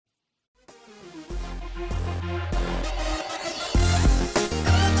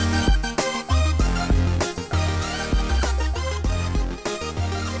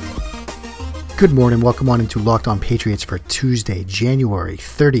Good morning. Welcome on into Locked On Patriots for Tuesday, January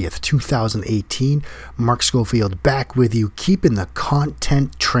 30th, 2018. Mark Schofield back with you, keeping the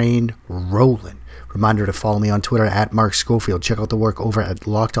content train rolling. Reminder to follow me on Twitter at Mark Schofield. Check out the work over at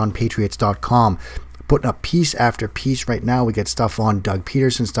LockedOnPatriots.com. Putting up piece after piece right now. We get stuff on Doug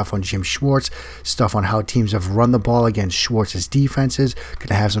Peterson, stuff on Jim Schwartz, stuff on how teams have run the ball against Schwartz's defenses.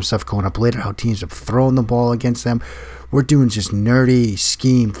 Gonna have some stuff going up later, how teams have thrown the ball against them. We're doing just nerdy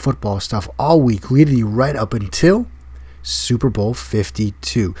scheme football stuff all week, leading you right up until Super Bowl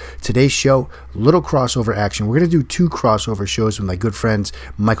 52. Today's show, little crossover action. We're going to do two crossover shows with my good friends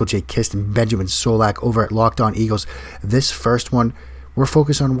Michael J. Kist and Benjamin Solak over at Locked On Eagles. This first one, we're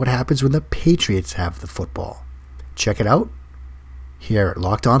focused on what happens when the Patriots have the football. Check it out here at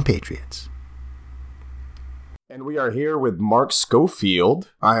Locked On Patriots. And we are here with Mark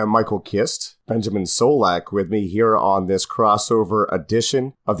Schofield. I am Michael Kist. Benjamin Solak with me here on this crossover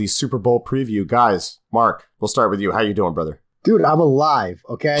edition of the Super Bowl preview. Guys, Mark, we'll start with you. How you doing, brother? Dude, I'm alive,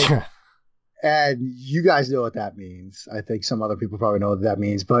 okay? And you guys know what that means. I think some other people probably know what that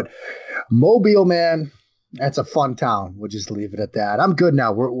means. But Mobile, man, that's a fun town. We'll just leave it at that. I'm good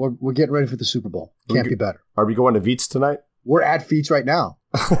now. We're getting ready for the Super Bowl. Can't be better. Are we going to Veets tonight? We're at Veets right now.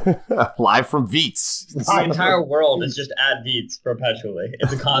 Live from Veets. The entire world is just at Veets perpetually.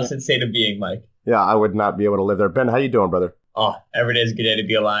 It's a constant state of being, Mike. Yeah, I would not be able to live there. Ben, how you doing, brother? Oh, every day is a good day to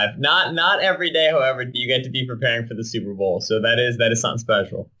be alive. Not every day, however, do you get to be preparing for the Super Bowl. So that is something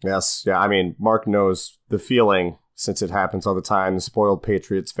special. Yes, yeah. I mean, Mark knows the feeling since it happens all the time. Spoiled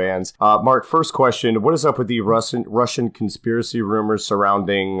Patriots fans. Mark, first question: what is up with the Russian conspiracy rumors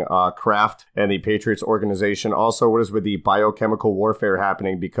surrounding Kraft and the Patriots organization? Also, what is with the biochemical warfare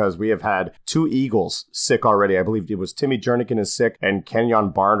happening? Because we have had two Eagles sick already. I believe it was Timmy Jernigan is sick, and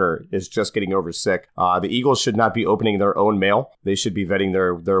Kenyon Barner is just getting over sick. The Eagles should not be opening their own mail. They should be vetting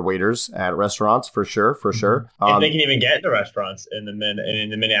their waiters at restaurants for sure. If they can even get into restaurants in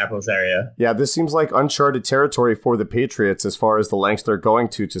the Minneapolis area. Yeah, this seems like uncharted territory for the Patriots as far as the lengths they're going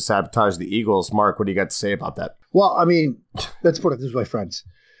to sabotage the Eagles. Mark, what do you got to say about that? Well, I mean, let's put it this way, friends.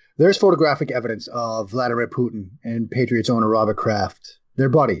 There's photographic evidence of Vladimir Putin and Patriots owner Robert Kraft. They're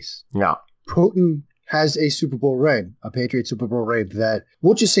buddies. Yeah. Putin has a Super Bowl ring, a Patriot Super Bowl ring that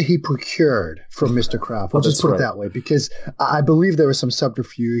we'll just say he procured from Mr. Kraft. We'll just put it that way, because I believe there was some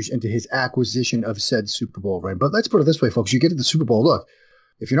subterfuge into his acquisition of said Super Bowl ring. But let's put it this way, folks. You get to the Super Bowl, look.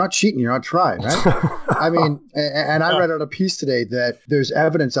 If you're not cheating, you're not trying, right? I mean, and I read out a piece today that there's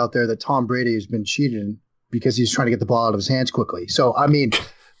evidence out there that Tom Brady has been cheating because he's trying to get the ball out of his hands quickly. So, I mean,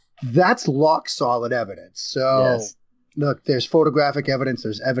 that's lock solid evidence. So, yes. Look, there's photographic evidence.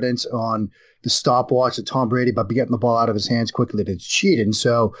 There's evidence on the stopwatch that Tom Brady, by getting the ball out of his hands quickly, that it's cheating.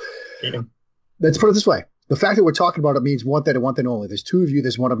 So, let's put it this way. The fact that we're talking about it means one thing and one thing only. There's two of you,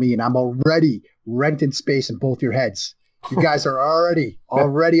 there's one of me, and I'm already renting space in both your heads. You guys are already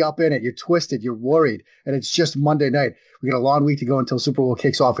up in it. You're twisted. You're worried. And it's just Monday night. We got a long week to go until Super Bowl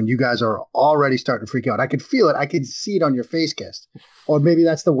kicks off, and you guys are already starting to freak out. I can feel it. I can see it on your face, Kist. Or maybe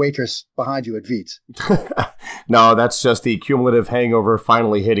that's the waitress behind you at Veets. No, that's just the cumulative hangover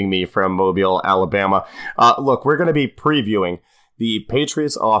finally hitting me from Mobile, Alabama. Look, we're going to be previewing the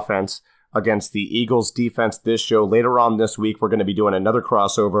Patriots offense against the Eagles defense this show. Later on this week, we're going to be doing another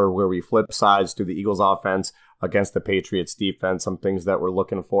crossover where we flip sides to the Eagles offense against the Patriots defense, some things that we're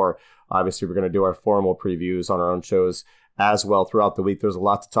looking for. Obviously, we're going to do our formal previews on our own shows as well throughout the week. There's a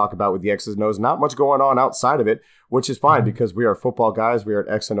lot to talk about with the X's and O's. Not much going on outside of it, which is fine because we are football guys. We are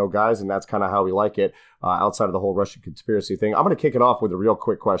X and O guys, and that's kind of how we like it outside of the whole Russian conspiracy thing. I'm going to kick it off with a real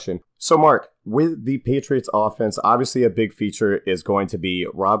quick question. So, Mark, with the Patriots offense, obviously a big feature is going to be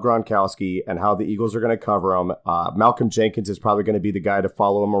Rob Gronkowski and how the Eagles are going to cover him. Malcolm Jenkins is probably going to be the guy to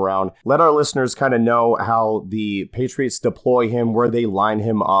follow him around. Let our listeners kind of know how the Patriots deploy him, where they line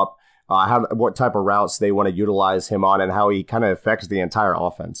him up, what type of routes they want to utilize him on, and how he kind of affects the entire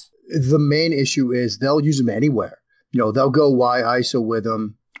offense. The main issue is they'll use him anywhere. They'll go Y ISO with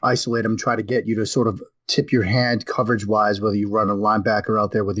him, isolate him, try to get you to sort of tip your hand coverage-wise, whether you run a linebacker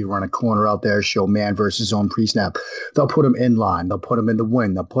out there, whether you run a corner out there, show man versus zone pre-snap. They'll put him in line. They'll put him in the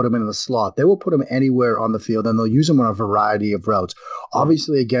wing. They'll put him in the slot. They will put him anywhere on the field, and they'll use him on a variety of routes.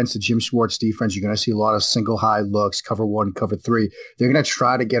 Obviously, against the Jim Schwartz defense, you're going to see a lot of single high looks, cover one, cover three. They're going to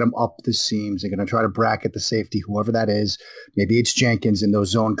try to get him up the seams. They're going to try to bracket the safety, whoever that is. Maybe it's Jenkins in those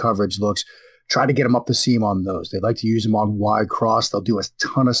zone coverage looks. Try to get him up the seam on those. They like to use him on wide cross. They'll do a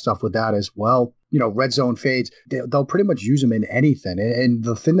ton of stuff with that as well. Red zone fades. They'll pretty much use him in anything. And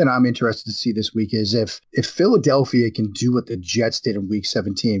the thing that I'm interested to see this week is if Philadelphia can do what the Jets did in Week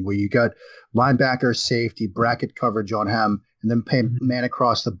 17, where you got linebacker, safety, bracket coverage on him, and then pay man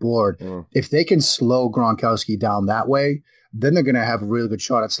across the board. If they can slow Gronkowski down that way, then they're going to have a really good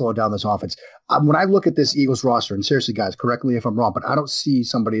shot at slowing down this offense. When I look at this Eagles roster, and seriously, guys, correct me if I'm wrong, but I don't see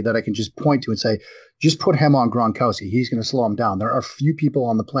somebody that I can just point to and say, just put him on Gronkowski. He's going to slow him down. There are few people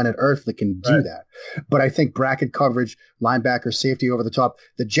on the planet Earth that can do that. But I think bracket coverage, linebacker, safety over the top.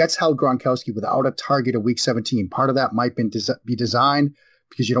 The Jets held Gronkowski without a target at week 17. Part of that might be designed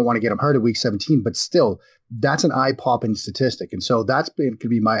because you don't want to get him hurt at week 17, but still, that's an eye-popping statistic. And so could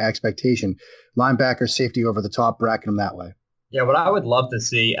be my expectation. Linebacker, safety over the top, bracket him that way. Yeah, what I would love to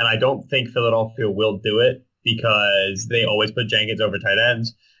see, and I don't think Philadelphia will do it because they always put Jenkins over tight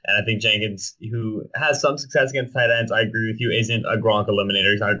ends. And I think Jenkins, who has some success against tight ends, I agree with you, isn't a Gronk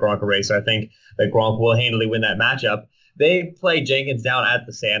eliminator. He's not a Gronk eraser. I think that Gronk will handily win that matchup. They play Jenkins down at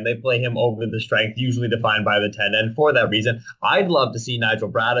the sand. They play him over the strength, usually defined by the 10. And for that reason, I'd love to see Nigel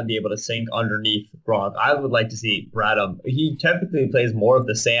Bradham be able to sink underneath Gronk. I would like to see Bradham. He typically plays more of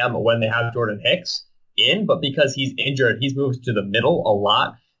the Sam when they have Jordan Hicks in, but because he's injured, he's moved to the middle a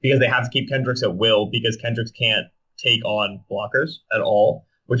lot because they have to keep Kendricks at will because Kendricks can't take on blockers at all,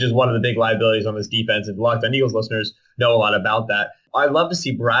 which is one of the big liabilities on this defense. And Locked On Eagles listeners know a lot about that. I'd love to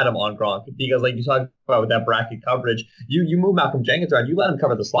see Bradham on Gronk because, like you talked about with that bracket coverage, you move Malcolm Jenkins around, you let him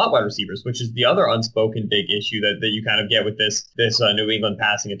cover the slot wide receivers, which is the other unspoken big issue that you kind of get with this New England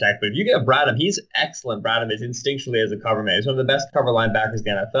passing attack. But if you get Bradham, he's excellent. Bradham is instinctually as a cover man. He's one of the best cover linebackers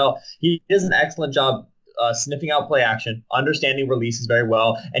in the NFL. He does an excellent job sniffing out play action, understanding releases very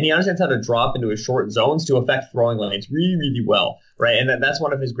well, and he understands how to drop into his short zones to affect throwing lanes really, really well, right? And that's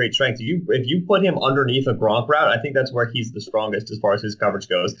one of his great strengths. If you put him underneath a Gronk route, I think that's where he's the strongest as far as his coverage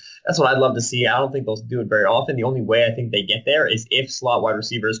goes. That's what I'd love to see. I don't think they'll do it very often. The only way I think they get there is if slot wide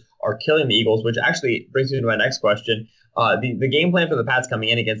receivers are killing the Eagles, which actually brings me to my next question. The game plan for the Pats coming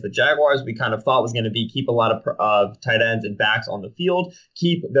in against the Jaguars, we kind of thought was going to be keep a lot of tight ends and backs on the field,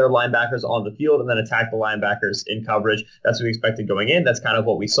 keep their linebackers on the field, and then attack the linebackers in coverage. That's what we expected going in. That's kind of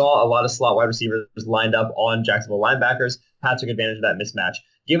what we saw. A lot of slot wide receivers lined up on Jacksonville linebackers. Pats took advantage of that mismatch.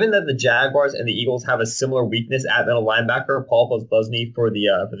 Given that the Jaguars and the Eagles have a similar weakness at middle linebacker, Paul Posluszny for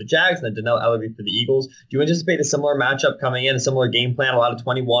the Jags and then Donnell Ellerbe for the Eagles, do you anticipate a similar matchup coming in, a similar game plan, a lot of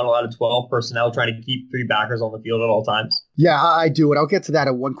 21, a lot of 12 personnel trying to keep three backers on the field at all times? Yeah, I do. And I'll get to that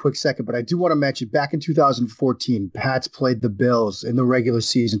in one quick second. But I do want to mention back in 2014, Pats played the Bills in the regular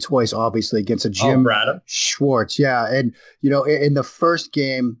season twice, obviously, against a Jim Schwartz. Yeah. And, in the first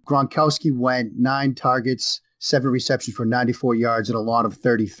game, Gronkowski went 9 targets, 7 receptions for 94 yards and a lot of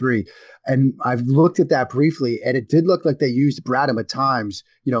 33. And I've looked at that briefly, and it did look like they used Bradham at times,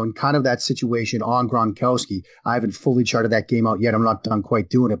 in kind of that situation on Gronkowski. I haven't fully charted that game out yet. I'm not done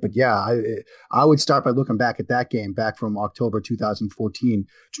quite doing it. But yeah, I would start by looking back at that game back from October 2014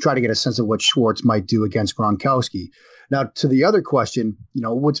 to try to get a sense of what Schwartz might do against Gronkowski. Now, to the other question,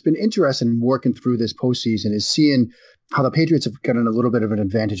 what's been interesting working through this postseason is seeing how the Patriots have gotten a little bit of an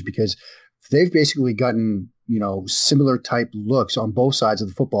advantage because they've basically gotten, similar type looks on both sides of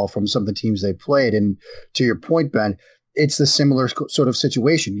the football from some of the teams they played. And to your point, Ben, it's the similar sort of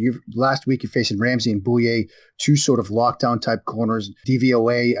situation. Last week, you're facing Ramsey and Bouye, 2 sort of lockdown type corners.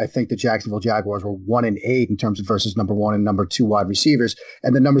 DVOA, I think the Jacksonville Jaguars were 1-8 in terms of versus number 1 and number 2 wide receivers.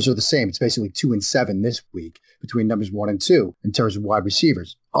 And the numbers are the same. It's basically 2-7 this week between numbers 1 and 2 in terms of wide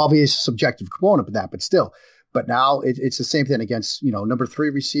receivers. Obvious subjective component of that, but still. But now it's the same thing against, number 3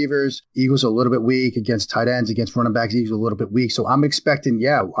 receivers. Eagles are a little bit weak against tight ends, against running backs. Eagles are a little bit weak. So I'm expecting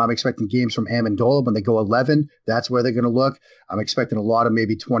games from Amendola when they go 11. That's where they're going to look. I'm expecting a lot of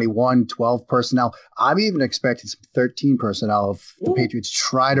maybe 21, 12 personnel. I'm even expecting some 13 personnel if the Patriots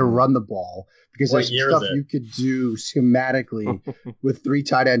try to run the ball because there's stuff you could do schematically with 3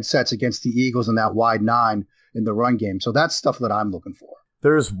 tight end sets against the Eagles and that wide 9 in the run game. So that's stuff that I'm looking for.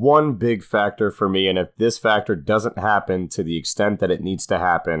 There's one big factor for me, and if this factor doesn't happen to the extent that it needs to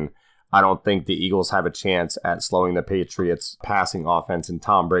happen, I don't think the Eagles have a chance at slowing the Patriots' passing offense and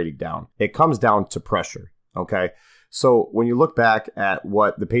Tom Brady down. It comes down to pressure, okay? So when you look back at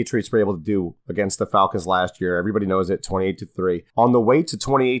what the Patriots were able to do against the Falcons last year, everybody knows it, 28-3. On the way to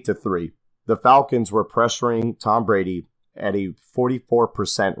 28-3, the Falcons were pressuring Tom Brady at a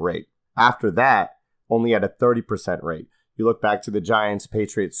 44% rate. After that, only at a 30% rate. You look back to the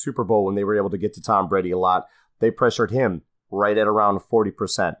Giants-Patriots Super Bowl when they were able to get to Tom Brady a lot. They pressured him right at around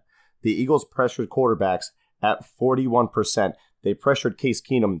 40%. The Eagles pressured quarterbacks at 41%. They pressured Case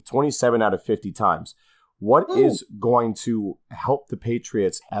Keenum 27 out of 50 times. What is going to help the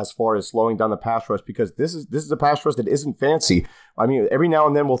Patriots as far as slowing down the pass rush? Because this is a pass rush that isn't fancy. I mean, every now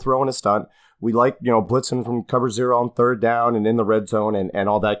and then we'll throw in a stunt. We like, blitzing from cover 0 on 3rd down and in the red zone and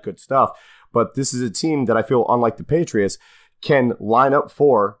all that good stuff. But this is a team that I feel, unlike the Patriots, can line up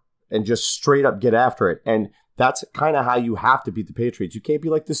for and just straight up get after it. And that's kind of how you have to beat the Patriots. You can't be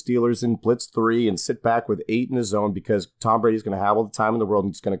like the Steelers and blitz 3 and sit back with 8 in the zone because Tom Brady's going to have all the time in the world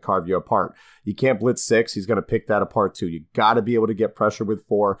and he's going to carve you apart. You can't blitz 6. He's going to pick that apart too. You got to be able to get pressure with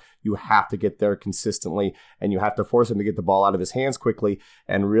 4. You have to get there consistently, and you have to force him to get the ball out of his hands quickly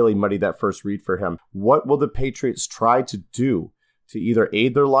and really muddy that first read for him. What will the Patriots try to do to either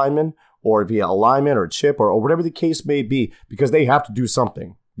aid their linemen or via alignment or chip or whatever the case may be? Because they have to do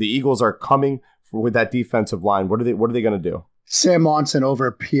something. The Eagles are coming with that defensive line. What are they going to do? Sam Monson over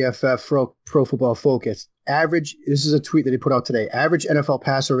at PFF Pro Football Focus. Average, this is a tweet that he put out today. Average NFL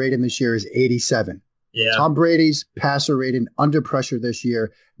passer rating this year is 87. Yeah. Tom Brady's passer rating under pressure this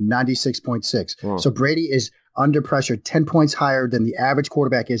year, 96.6. So Brady is under pressure 10 points higher than the average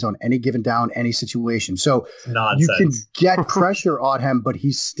quarterback is on any given down, any situation. So Nonsense. You can get pressure on him, but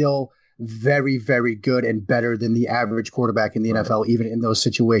he's still very, very good and better than the average quarterback in the NFL, even in those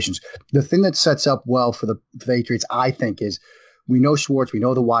situations. The thing that sets up well for the Patriots, I think, is we know Schwartz, we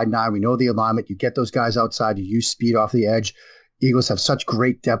know the wide 9, we know the alignment. You get those guys outside, you use speed off the edge. Eagles have such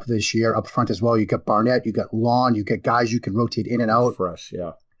great depth this year up front as well. You got Barnett, you got Lawn, you get guys you can rotate in and out. Fresh,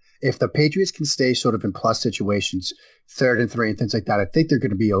 yeah. If the Patriots can stay sort of in plus situations, 3rd and 3 and things like that, I think they're going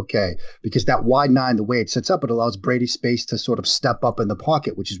to be okay because that wide 9, the way it sets up, it allows Brady space to sort of step up in the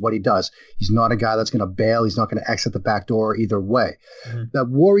pocket, which is what he does. He's not a guy that's going to bail. He's not going to exit the back door either way. Mm-hmm. The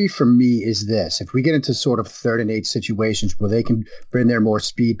worry for me is this. If we get into sort of 3rd and 8 situations where they can bring their more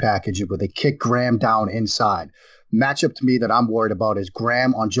speed package, where they kick Graham down inside, matchup to me that I'm worried about is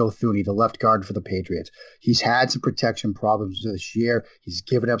Graham on Joe Thuney, the left guard for the Patriots. He's had some protection problems this year. He's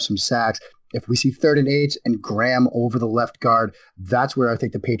given up some sacks. If we see 3rd and 8 and Graham over the left guard, that's where I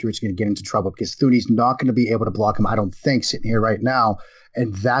think the Patriots are going to get into trouble because Thuney's not going to be able to block him, I don't think, sitting here right now.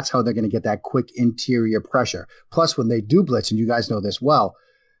 And that's how they're going to get that quick interior pressure. Plus, when they do blitz, and you guys know this well,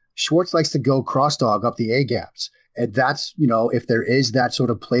 Schwartz likes to go cross dog up the A-gaps. And that's, if there is that sort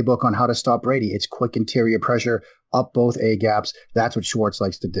of playbook on how to stop Brady, it's quick interior pressure up both A-gaps. That's what Schwartz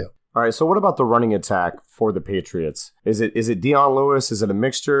likes to do. All right, so what about the running attack for the Patriots? Is it Dion Lewis? Is it a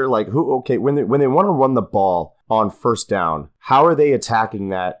mixture? Like who? Okay, when they want to run the ball on first down, how are they attacking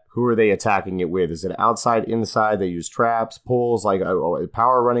that? Who are they attacking it with? Is it outside, inside? They use traps, pulls, like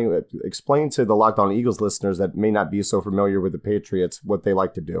power running. Explain to the Locked On Eagles listeners that may not be so familiar with the Patriots what they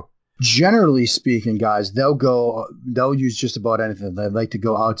like to do. Generally speaking, guys, they'll use just about anything. They like to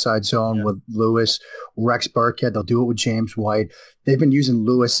go outside zone with Lewis, Rex Burkhead. They'll do it with James White. They've been using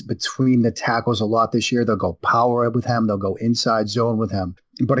Lewis between the tackles a lot this year. They'll go power with him. They'll go inside zone with him.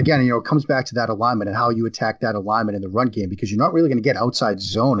 But again, it comes back to that alignment and how you attack that alignment in the run game because you're not really going to get outside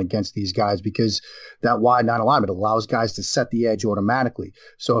zone against these guys because that wide 9 alignment allows guys to set the edge automatically.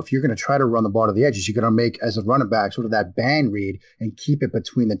 So if you're going to try to run the ball to the edges, you're going to make, as a running back, sort of that band read and keep it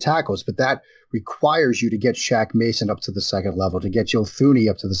between the tackles. But that requires you to get Shaq Mason up to the second level, to get Joe Thuney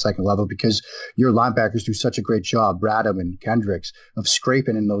up to the second level because your linebackers do such a great job, Bradham and Kendricks, of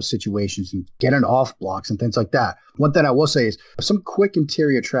scraping in those situations and getting off blocks and things like that. One thing I will say is some quick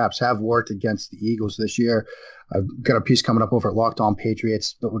interior traps have worked against the Eagles this year. I've got a piece coming up over at Locked On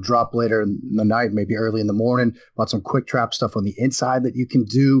Patriots that will drop later in the night, maybe early in the morning, about some quick trap stuff on the inside that you can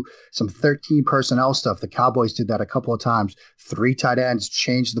do, some 13 personnel stuff. The Cowboys did that a couple of times. 3 tight ends,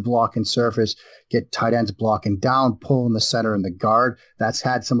 change the blocking surface, get tight ends blocking down, pull in the center and the guard. That's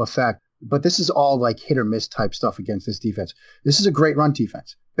had some effect. But this is all like hit or miss type stuff against this defense. This is a great run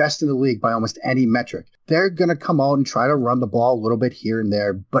defense. Best in the league by almost any metric. They're going to come out and try to run the ball a little bit here and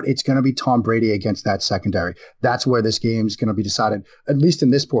there, but it's going to be Tom Brady against that secondary. That's where this game is going to be decided, at least in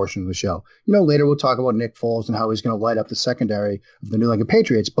this portion of the show. Later we'll talk about Nick Foles and how he's going to light up the secondary of the New England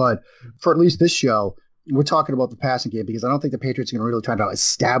Patriots, but for at least this show, we're talking about the passing game because I don't think the Patriots are going to really try to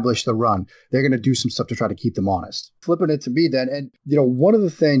establish the run. They're going to do some stuff to try to keep them honest. Flipping it to me then, and one of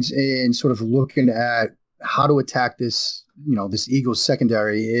the things in sort of looking at how to attack this, this Eagles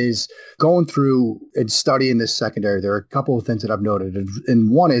secondary is going through and studying this secondary. There are a couple of things that I've noted.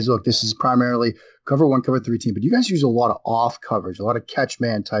 And one is, look, this is primarily cover 1, cover 3 team, but you guys use a lot of off coverage, a lot of catch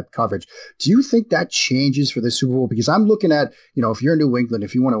man type coverage. Do you think that changes for the Super Bowl? Because I'm looking at, if you're in New England,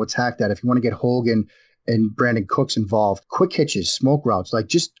 if you want to attack that, if you want to get Hogan and Brandon Cooks involved, quick hitches, smoke routes, like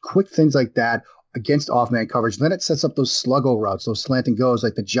just quick things like that against off-man coverage. Then it sets up those sluggo routes, those slant and goes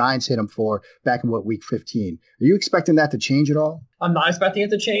like the Giants hit them for back in week 15. Are you expecting that to change at all? I'm not expecting it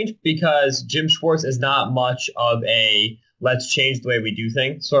to change because Jim Schwartz is not much of a let's change the way we do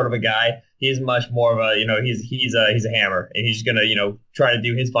things sort of a guy. He's much more of a, he's a hammer, and he's going to, try to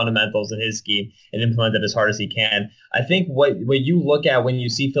do his fundamentals and his scheme and implement it as hard as he can. I think what you look at when you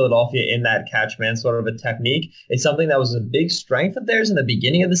see Philadelphia in that catchman sort of a technique is something that was a big strength of theirs in the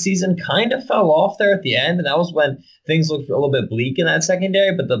beginning of the season, kind of fell off there at the end, and that was when things looked a little bit bleak in that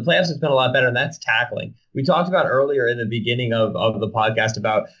secondary, but the playoffs has been a lot better, and that's tackling. We talked about earlier in the beginning of the podcast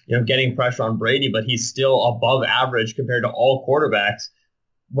about, getting pressure on Brady, but he's still above average compared to all quarterbacks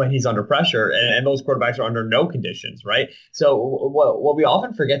when he's under pressure, and those quarterbacks are under no conditions, right? So what we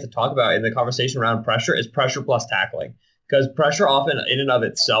often forget to talk about in the conversation around pressure is pressure plus tackling, because pressure often in and of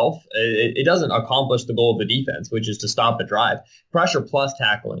itself, it doesn't accomplish the goal of the defense, which is to stop the drive. Pressure plus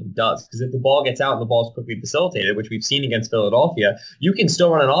tackling does, because if the ball gets out and the ball is quickly facilitated, which we've seen against Philadelphia, you can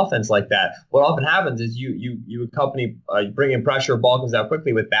still run an offense like that. What often happens is you accompany, you bring in pressure, ball comes out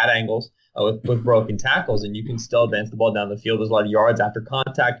quickly with bad angles, with broken tackles, and you can still advance the ball down the field. There's a lot of yards after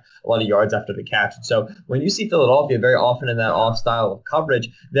contact, a lot of yards after the catch. And so when you see Philadelphia very often in that off style of coverage,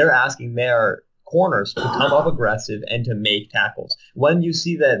 they're asking their corners to come up aggressive and to make tackles. When you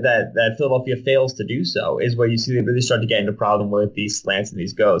see that Philadelphia fails to do so is where you see they really start to get into problem with these slants and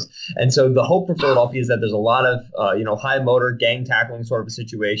these goes. And so the hope for Philadelphia is that there's a lot of high motor gang tackling sort of a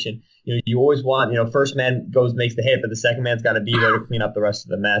situation. You always want, first man goes, makes the hit, but the second man's got to be there to clean up the rest of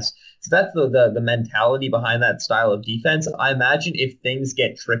the mess. So that's the mentality behind that style of defense. I imagine if things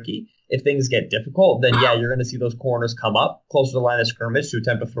get tricky, if things get difficult, then yeah, you're going to see those corners come up closer to the line of scrimmage to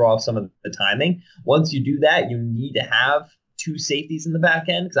attempt to throw off some of the timing. Once you do that, you need to have two safeties in the back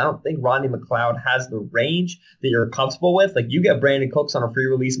end, because I don't think Rodney McLeod has the range that you're comfortable with. Like, you get Brandon Cooks on a free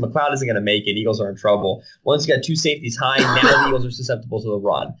release, McLeod isn't going to make it. Eagles are in trouble. Once you got two safeties high, now the Eagles are susceptible to the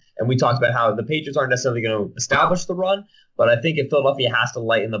run. And we talked about how the Patriots aren't necessarily going to establish the run, but I think if Philadelphia has to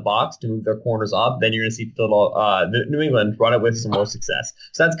lighten the box to move their corners up, then you're going to see New England run it with some more success.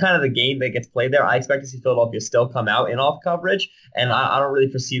 So that's kind of the game that gets played there. I expect to see Philadelphia still come out in off coverage, and I don't really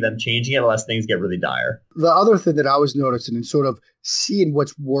foresee them changing it unless things get really dire. The other thing that I was noticing and sort of seeing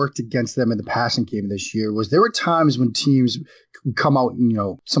what's worked against them in the passing game this year was there were times when teams would come out,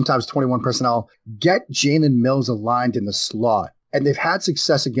 sometimes 21 personnel, get Jalen Mills aligned in the slot. And they've had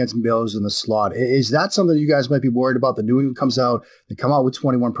success against Mills in the slot. Is that something that you guys might be worried about? The New England comes out, they come out with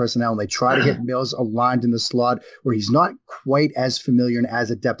 21 personnel, and they try to get Mills aligned in the slot where he's not quite as familiar and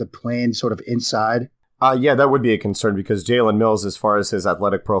as adept at playing sort of inside? Yeah, that would be a concern, because Jalen Mills, as far as his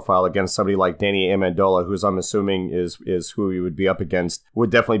athletic profile against somebody like Danny Amendola, who's I'm assuming is who he would be up against,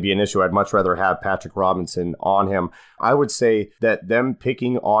 would definitely be an issue. I'd much rather have Patrick Robinson on him. I would say that them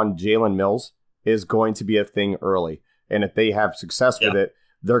picking on Jalen Mills is going to be a thing early. And if they have success with it,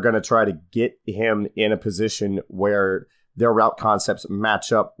 they're going to try to get him in a position where their route concepts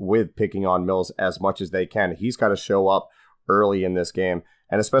match up with picking on Mills as much as they can. He's got to show up early in this game,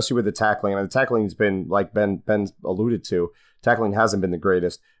 and especially with the tackling. And the tackling's been, like Ben alluded to, tackling hasn't been the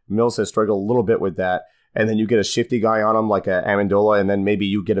greatest. Mills has struggled a little bit with that. And then you get a shifty guy on him like a Amendola, and then maybe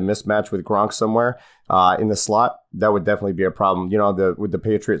you get a mismatch with Gronk somewhere in the slot. That would definitely be a problem. With the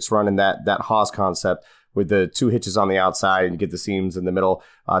Patriots running that Haas concept, with the two hitches on the outside and get the seams in the middle,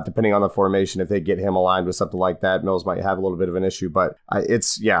 depending on the formation. If they get him aligned with something like that, Mills might have a little bit of an issue. But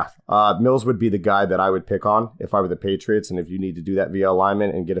Mills would be the guy that I would pick on if I were the Patriots. And if you need to do that via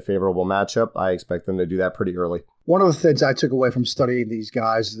alignment and get a favorable matchup, I expect them to do that pretty early. One of the things I took away from studying these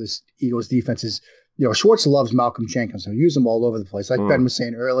guys, this Eagles defense, is Schwartz loves Malcolm Jenkins. He'll use him all over the place. Like Ben was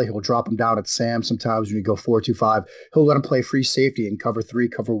saying earlier, he'll drop him down at Sam sometimes when you go 4-2-5. He'll let him play free safety and cover 3,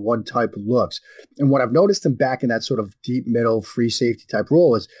 cover 1 type of looks. And what I've noticed him back in that sort of deep middle free safety type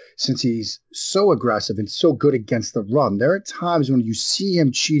role is, since he's so aggressive and so good against the run, there are times when you see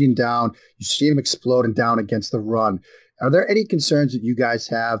him cheating down, you see him exploding down against the run. Are there any concerns that you guys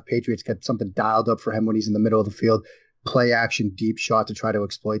have? Patriots get something dialed up for him when he's in the middle of the field? Play action, deep shot to try to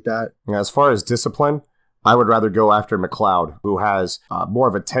exploit that? As far as discipline, I would rather go after McLeod, who has more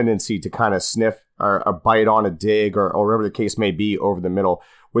of a tendency to kind of sniff or bite on a dig or whatever the case may be over the middle.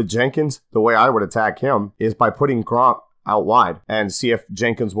 With Jenkins, the way I would attack him is by putting Gronk out wide and see if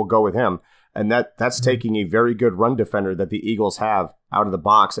Jenkins will go with him. And that's taking a very good run defender that the Eagles have out of the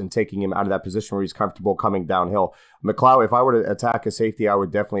box and taking him out of that position where he's comfortable coming downhill. McLeod, if I were to attack a safety, I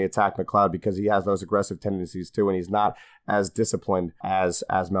would definitely attack McLeod because he has those aggressive tendencies too, and he's not as disciplined as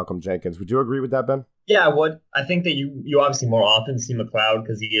Malcolm Jenkins. Would you agree with that, Ben? Yeah, I would. I think that you obviously more often see McLeod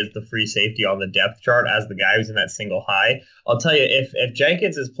because he is the free safety on the depth chart as the guy who's in that single high. I'll tell you, if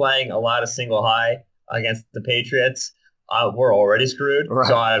Jenkins is playing a lot of single high against the Patriots, we're already screwed. Right.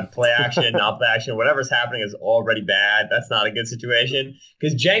 So play action, not play action, whatever's happening is already bad. That's not a good situation.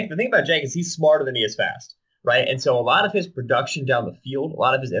 Because the thing about Jenkins, he's smarter than he is fast. right? And so a lot of his production down the field, a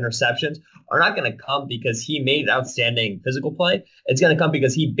lot of his interceptions are not going to come because he made outstanding physical play. It's going to come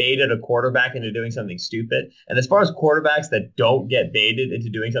because he baited a quarterback into doing something stupid. And as far as quarterbacks that don't get baited into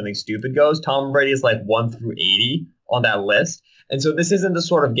doing something stupid goes, Tom Brady is like 1 through 80 on that list. And so this isn't the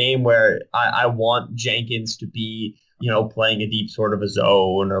sort of game where I want Jenkins to be, playing a deep sort of a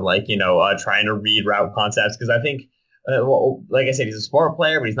zone or trying to read route concepts. Because I think, like I said, he's a smart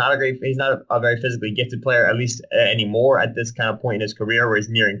player, but he's not a very physically gifted player, at least anymore at this kind of point in his career where he's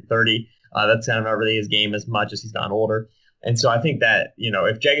nearing 30. That's kind of not really his game as much as he's gotten older. And so I think that,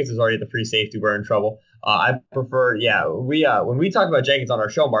 if Jenkins is already the free safety, we're in trouble. I prefer, when we talk about Jenkins on our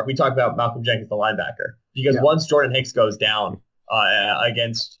show, Mark, we talk about Malcolm Jenkins, the linebacker, because once Jordan Hicks goes down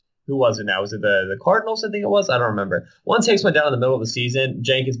against, who was it now? Was it the Cardinals? I think it was. I don't remember. Once Hicks went down in the middle of the season,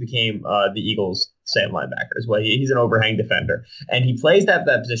 Jenkins became the Eagles' Sam linebacker as well. He's an overhang defender, and he plays that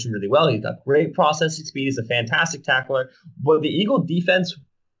position really well. He's got great processing speed. He's a fantastic tackler. What the Eagle defense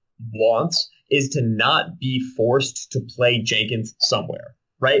wants is to not be forced to play Jenkins somewhere,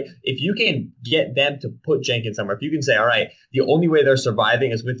 right? If you can get them to put Jenkins somewhere, if you can say, all right, the only way they're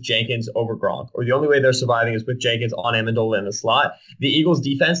surviving is with Jenkins over Gronk, or the only way they're surviving is with Jenkins on Amendola in the slot, the Eagles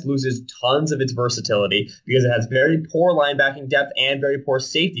defense loses tons of its versatility because it has very poor linebacking depth and very poor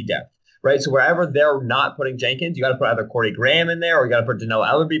safety depth, right? So wherever they're not putting Jenkins, you got to put either Corey Graham in there or you got to put Donnell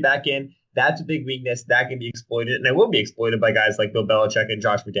Ellerbe back in. That's a big weakness that can be exploited, and it will be exploited by guys like Bill Belichick and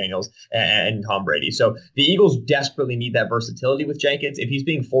Josh McDaniels and Tom Brady. So the Eagles desperately need that versatility with Jenkins. If he's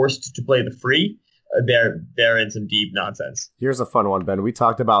being forced to play the free, they're in some deep nonsense. Here's a fun one, Ben. We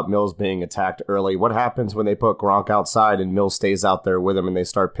talked about Mills being attacked early. What happens when they put Gronk outside and Mills stays out there with him and they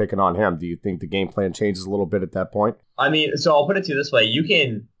start picking on him? Do you think the game plan changes a little bit at that point? I mean, so I'll put it to you this way. You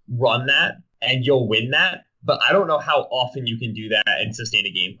can run that and you'll win that. But I don't know how often you can do that and sustain a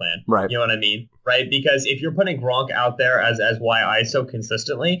game plan. Right. You know what I mean? Right? Because if you're putting Gronk out there as YISO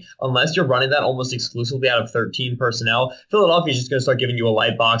consistently, unless you're running that almost exclusively out of 13 personnel, Philadelphia's just going to start giving you a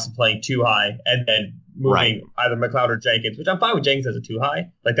light box and playing too high and then moving either McLeod or Jenkins, which I'm fine with Jenkins as a too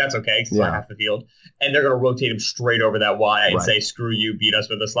high. Like, that's okay because it's not half the field. And they're going to rotate him straight over that Y and say, screw you, beat us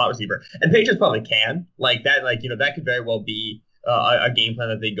with a slot receiver. And Patriots probably can. That could very well be a game plan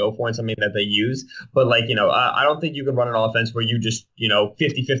that they go for and something that they use. But I don't think you can run an offense where you just,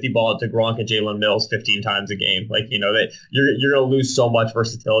 50-50 ball it to Gronk and Jalen Mills 15 times a game. That you're going to lose so much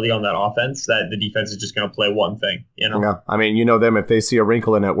versatility on that offense that the defense is just going to play one thing, Yeah. I mean, them, if they see a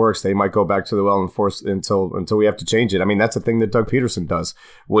wrinkle and it works, they might go back to the well and force until we have to change it. I mean, that's the thing that Doug Peterson does.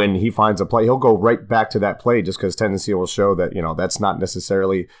 When he finds a play, he'll go right back to that play just because tendency will show that, that's not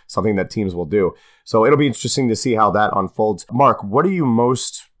necessarily something that teams will do. So it'll be interesting to see how that unfolds. Mark, what are you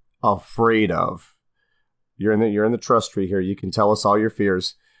most afraid of? You're in the trust tree here. You can tell us all your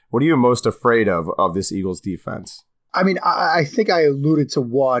fears. What are you most afraid of this Eagles defense? I mean, I think I alluded to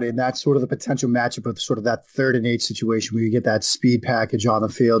one, and that's sort of the potential matchup of sort of that 3rd and 8 situation where you get that speed package on the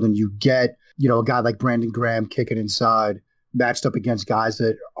field and you get, a guy like Brandon Graham kicking inside matched up against guys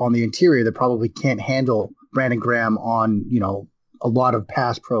that on the interior that probably can't handle Brandon Graham on, a lot of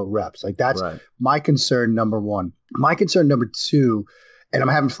pass pro reps. Like, that's my concern, number one. My concern, number two, and I'm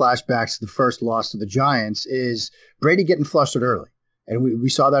having flashbacks to the first loss to the Giants, is Brady getting flustered early. And we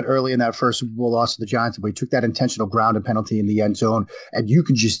saw that early in that first Super Bowl loss to the Giants, where he took that intentional grounding penalty in the end zone. And you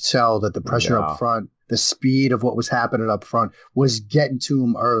could just tell that the pressure up front, the speed of what was happening up front was getting to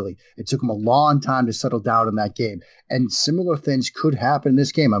him early. It took him a long time to settle down in that game. And similar things could happen in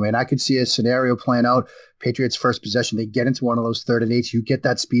this game. I mean, I could see a scenario playing out. Patriots first possession, they get into one of those 3rd and 8s. You get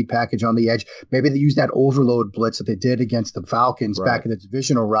that speed package on the edge. Maybe they use that overload blitz that they did against the Falcons back in the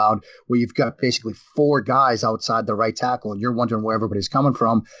divisional round, where you've got basically 4 guys outside the right tackle, and you're wondering where everybody's coming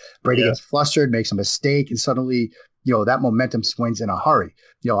from. Brady gets flustered, makes a mistake, and suddenly that momentum swings in a hurry.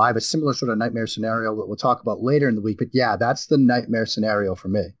 I have a similar sort of nightmare scenario that we'll talk about later in the week, but that's the nightmare scenario for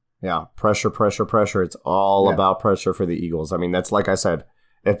me. Yeah, pressure. It's all about pressure for the Eagles. I mean, that's like I said,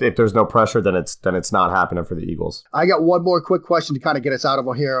 if there's no pressure, then it's not happening for the Eagles. I got one more quick question to kind of get us out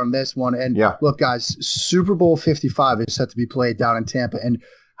of here on this one. And look, guys, Super Bowl 55 is set to be played down in Tampa. And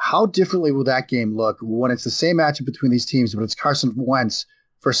how differently will that game look when it's the same matchup between these teams, but it's Carson Wentz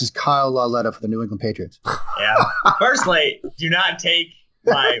versus Kyle Lauletta for the New England Patriots? Yeah. Firstly, do not take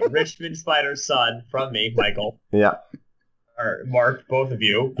my Richmond Spider's son from me, Michael. Yeah. Or Mark, both of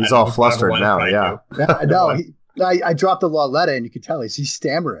you. He's all flustered now. Yeah. No, I dropped the Lauletta, and you could tell he's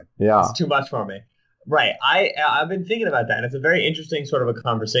stammering. Yeah. It's too much for me. Right. I've been thinking about that, and it's a very interesting sort of a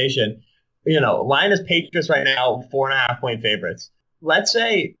conversation. Line is Patriots right now, 4.5-point favorites. Let's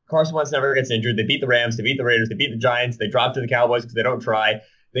say Carson Wentz never gets injured. They beat the Rams, they beat the Raiders, they beat the Giants, they drop to the Cowboys because they don't try.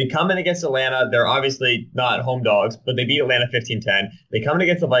 They come in against Atlanta. They're obviously not home dogs, but they beat Atlanta 15-10. They come in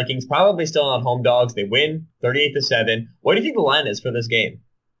against the Vikings, probably still not home dogs. They win 38-7. What do you think the line is for this game?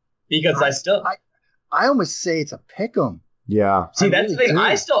 Because I almost say it's a pick 'em. Yeah. See, that's the thing.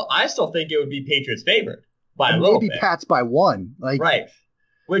 I still think it would be Patriots favored by a little bit. Maybe Pats by 1. Right.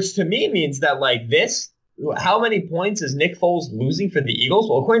 Which to me means that how many points is Nick Foles losing for the Eagles?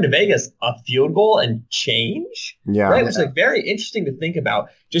 Well, according to Vegas, a field goal and change. Yeah. Right. Which is very interesting to think about.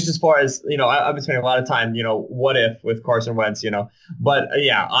 Just as far as I've been spending a lot of time. What if with Carson Wentz? But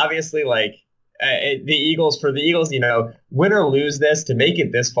yeah, obviously, the Eagles, win or lose this, to make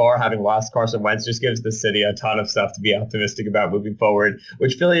it this far, having lost Carson Wentz, just gives the city a ton of stuff to be optimistic about moving forward,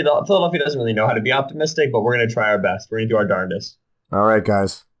 which Philadelphia doesn't really know how to be optimistic, but we're going to try our best. We're going to do our darndest. All right,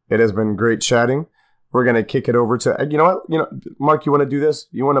 guys. It has been great chatting. We're going to kick it over to, Mark, you want to do this?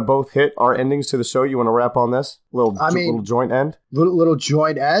 You want to both hit our endings to the show? You want to wrap on this? Little joint end? Little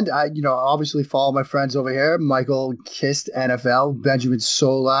joint end. Obviously follow my friends over here. Michael Kist NFL, Benjamin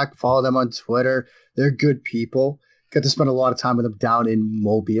Solak. Follow them on Twitter. They're good people. Got to spend a lot of time with them down in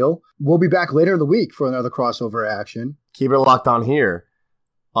Mobile. We'll be back later in the week for another crossover action. Keep it locked on here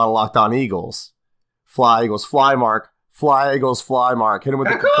on Locked On Eagles. Fly, Eagles, fly, Mark. Fly, Eagles, fly, Mark. Hit him with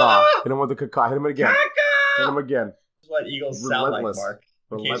the caw. Hit him with the caw. Hit him again. Hit him again. That's what Eagles sound like, Mark,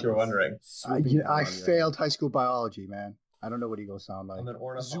 in case you're wondering. I failed high school biology, man. I don't know what Eagles sound like. I'm an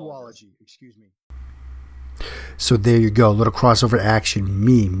ornithologist. Zoology, excuse me. So there you go. A little crossover action.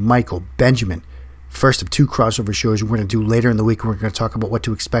 Me, Michael, Benjamin. First of 2 crossover shows we're going to do later in the week. We're going to talk about what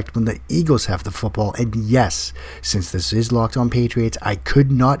to expect when the Eagles have the football. And yes, since this is Locked On Patriots, I could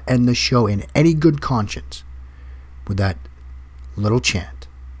not end the show in any good conscience with that little chant.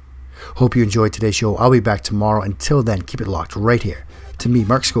 Hope you enjoyed today's show. I'll be back tomorrow. Until then, keep it locked right here to me,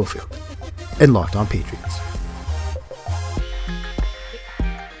 Mark Schofield, and Locked On Patriots.